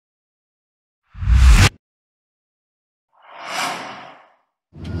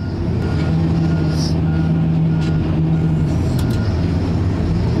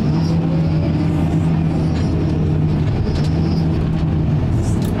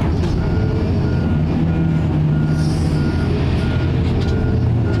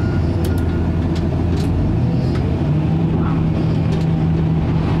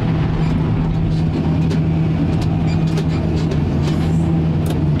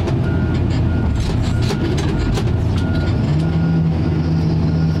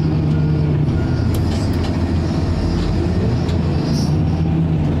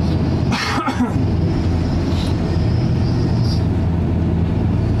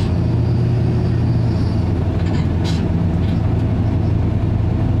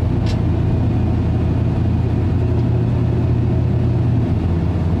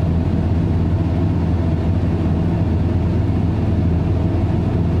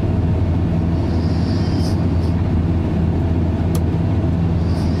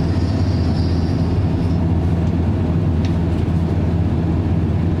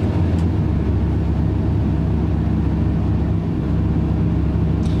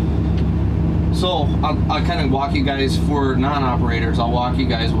So I'll kind of walk you guys, for non-operators, I'll walk you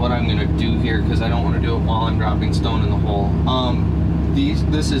guys what I'm gonna do here, because I don't want to do it while I'm dropping stone in the hole.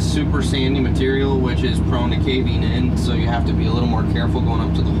 This is super sandy material, which is prone to caving in, so you have to be a little more careful going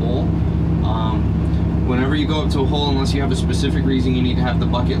up to the hole. Whenever you go up to a hole, unless you have a specific reason you need to have the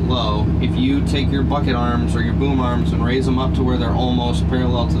bucket low, if you take your bucket arms or your boom arms and raise them up to where they're almost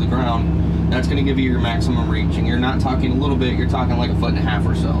parallel to the ground, that's going to give you your maximum reach. And you're not talking a little bit, you're talking like 1.5 feet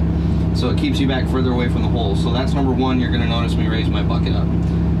or so. So it keeps you back further away from the hole. So that's number one, you're going to notice me raise my bucket up.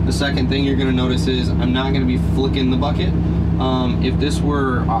 The second thing you're going to notice is I'm not going to be flicking the bucket. If this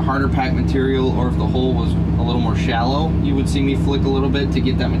were a harder packed material, or if the hole was a little more shallow, you would see me flick a little bit to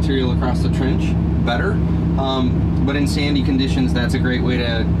get that material across the trench better. But in sandy conditions, that's a great way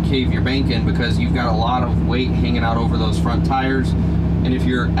to cave your bank in, because you've got a lot of weight hanging out over those front tires, and if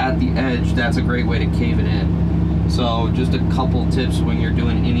you're at the edge, that's a great way to cave it in. So just a couple tips when you're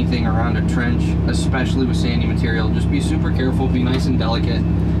doing anything around a trench, especially with sandy material. Just be super careful, be nice and delicate.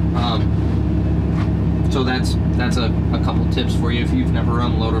 So that's a couple tips for you if you've never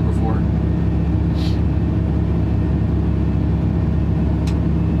run loader before.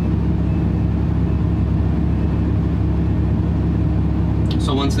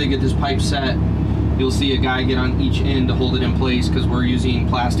 So once they get this pipe set, you'll see a guy get on each end to hold it in place, because we're using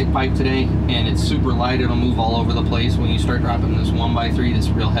plastic pipe today and it's super light. It'll move all over the place when you start dropping this 1x3, this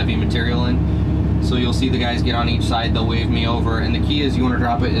real heavy material in. So you'll see the guys get on each side, they'll wave me over, and the key is you want to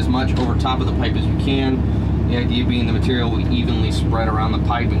drop it as much over top of the pipe as you can. The idea being the material will evenly spread around the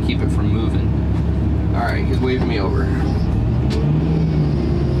pipe and keep it from moving. All right, he's waving me over.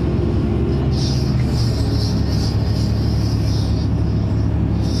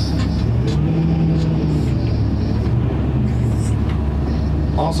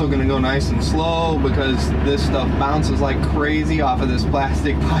 Also going to go nice and slow, because this stuff bounces like crazy off of this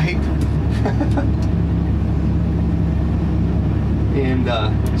plastic pipe. And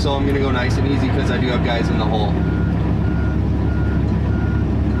so I'm going to go nice and easy, because I do have guys in the hole.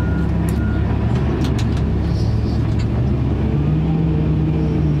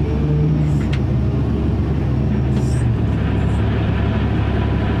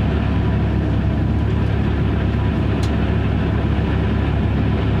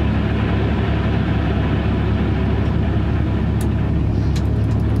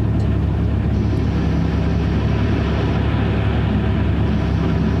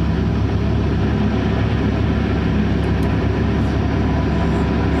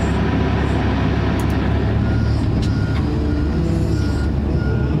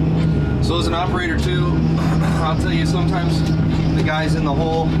 So as an operator too, I'll tell you, sometimes the guys in the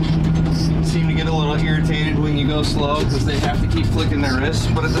hole seem to get a little irritated when you go slow, because they have to keep flicking their wrists,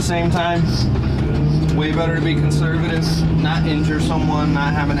 but at the same time, way better to be conservative, not injure someone,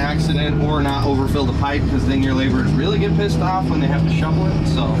 not have an accident, or not overfill the pipe, because then your laborers really get pissed off when they have to shovel it.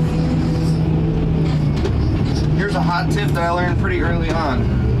 So here's a hot tip that I learned pretty early on.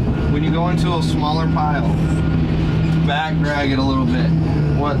 When you go into a smaller pile, back drag it a little bit.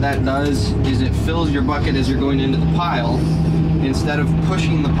 What that does is it fills your bucket as you're going into the pile, instead of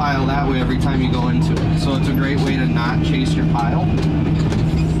pushing the pile that way every time you go into it. So it's a great way to not chase your pile.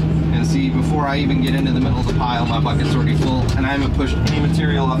 And see, before I even get into the middle of the pile, my bucket's already full, and I haven't pushed any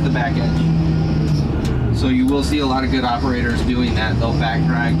material off the back edge. So you will see a lot of good operators doing that. They'll back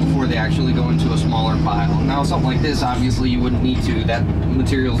drag before they actually go into a smaller pile. Now something like this, obviously you wouldn't need to. That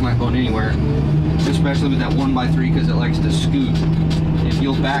material's not going anywhere, especially with that 1x3, because it likes to scoot. If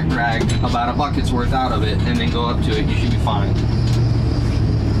you'll back drag about a bucket's worth out of it and then go up to it, you should be fine.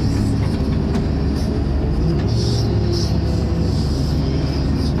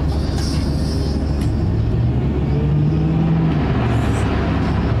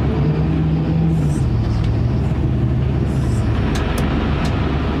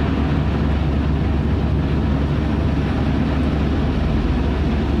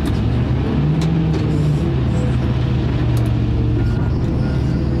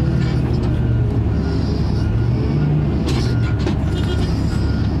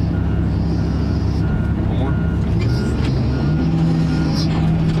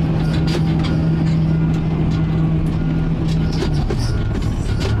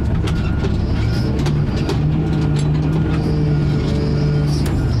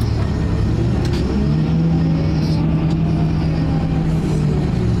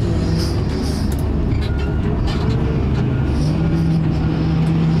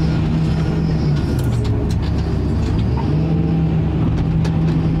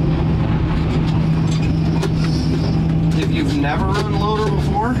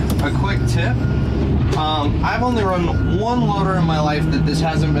 I've only run one loader in my life that this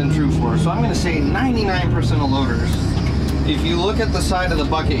hasn't been true for, so I'm going to say 99% of loaders. If you look at the side of the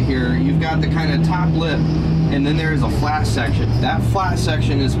bucket here, you've got the kind of top lip, and then there is a flat section. That flat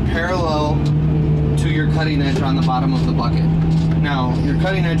section is parallel to your cutting edge on the bottom of the bucket. Now, your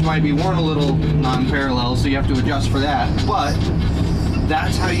cutting edge might be worn a little non-parallel, so you have to adjust for that, but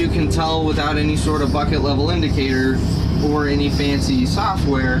that's how you can tell without any sort of bucket level indicator or any fancy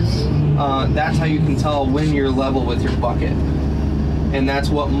software. That's how you can tell when you're level with your bucket. And that's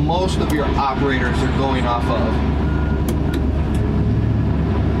what most of your operators are going off of.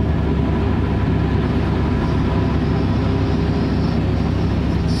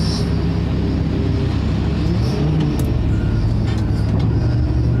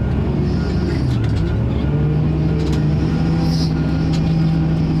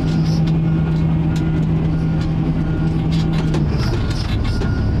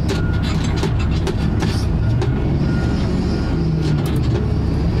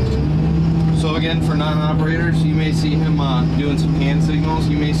 Again, for non-operators, you may see him doing some hand signals.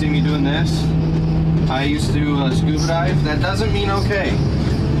 You may see me doing this. I used to scuba dive. That doesn't mean okay.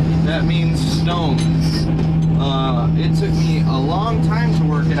 That means stone. It took me a long time to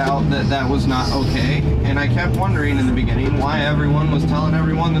work it out that that was not okay, and I kept wondering in the beginning why everyone was telling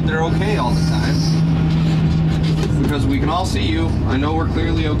everyone that they're okay all the time. Because we can all see you. I know we're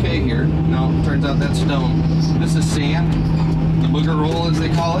clearly okay here. No, it turns out that's stone. This is sand. The booger roll, as they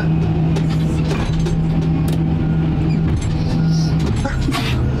call it.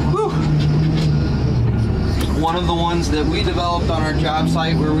 One of the ones that we developed on our job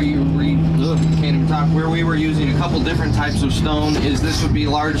site where we where we were using a couple different types of stone is this would be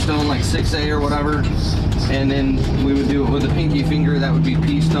large stone like 6A or whatever, and then we would do it with a pinky finger. That would be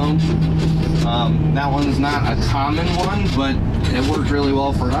pea stone. That one's not a common one, but it worked really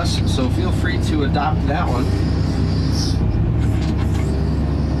well for us, so feel free to adopt that one.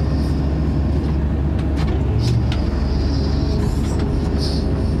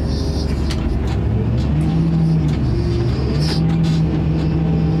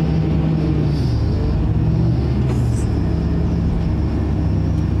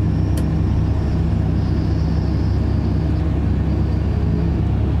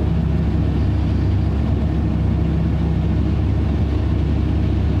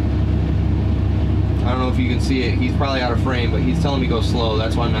 I don't know if you can see it. He's probably out of frame, but he's telling me go slow.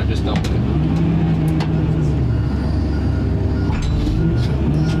 That's why I'm not just dumping it.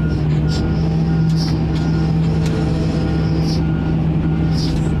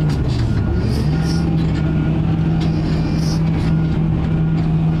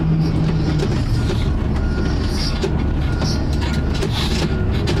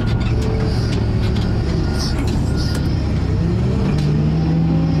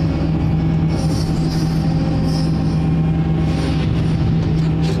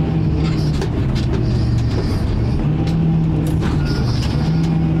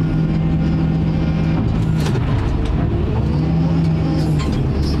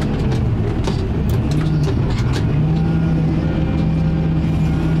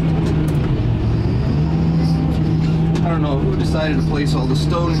 Decided to place all the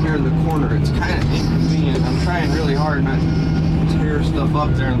stone here in the corner. It's kind of inconvenient. I'm trying really hard not to tear stuff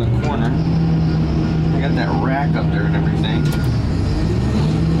up there in the corner. I got that rack up there and everything.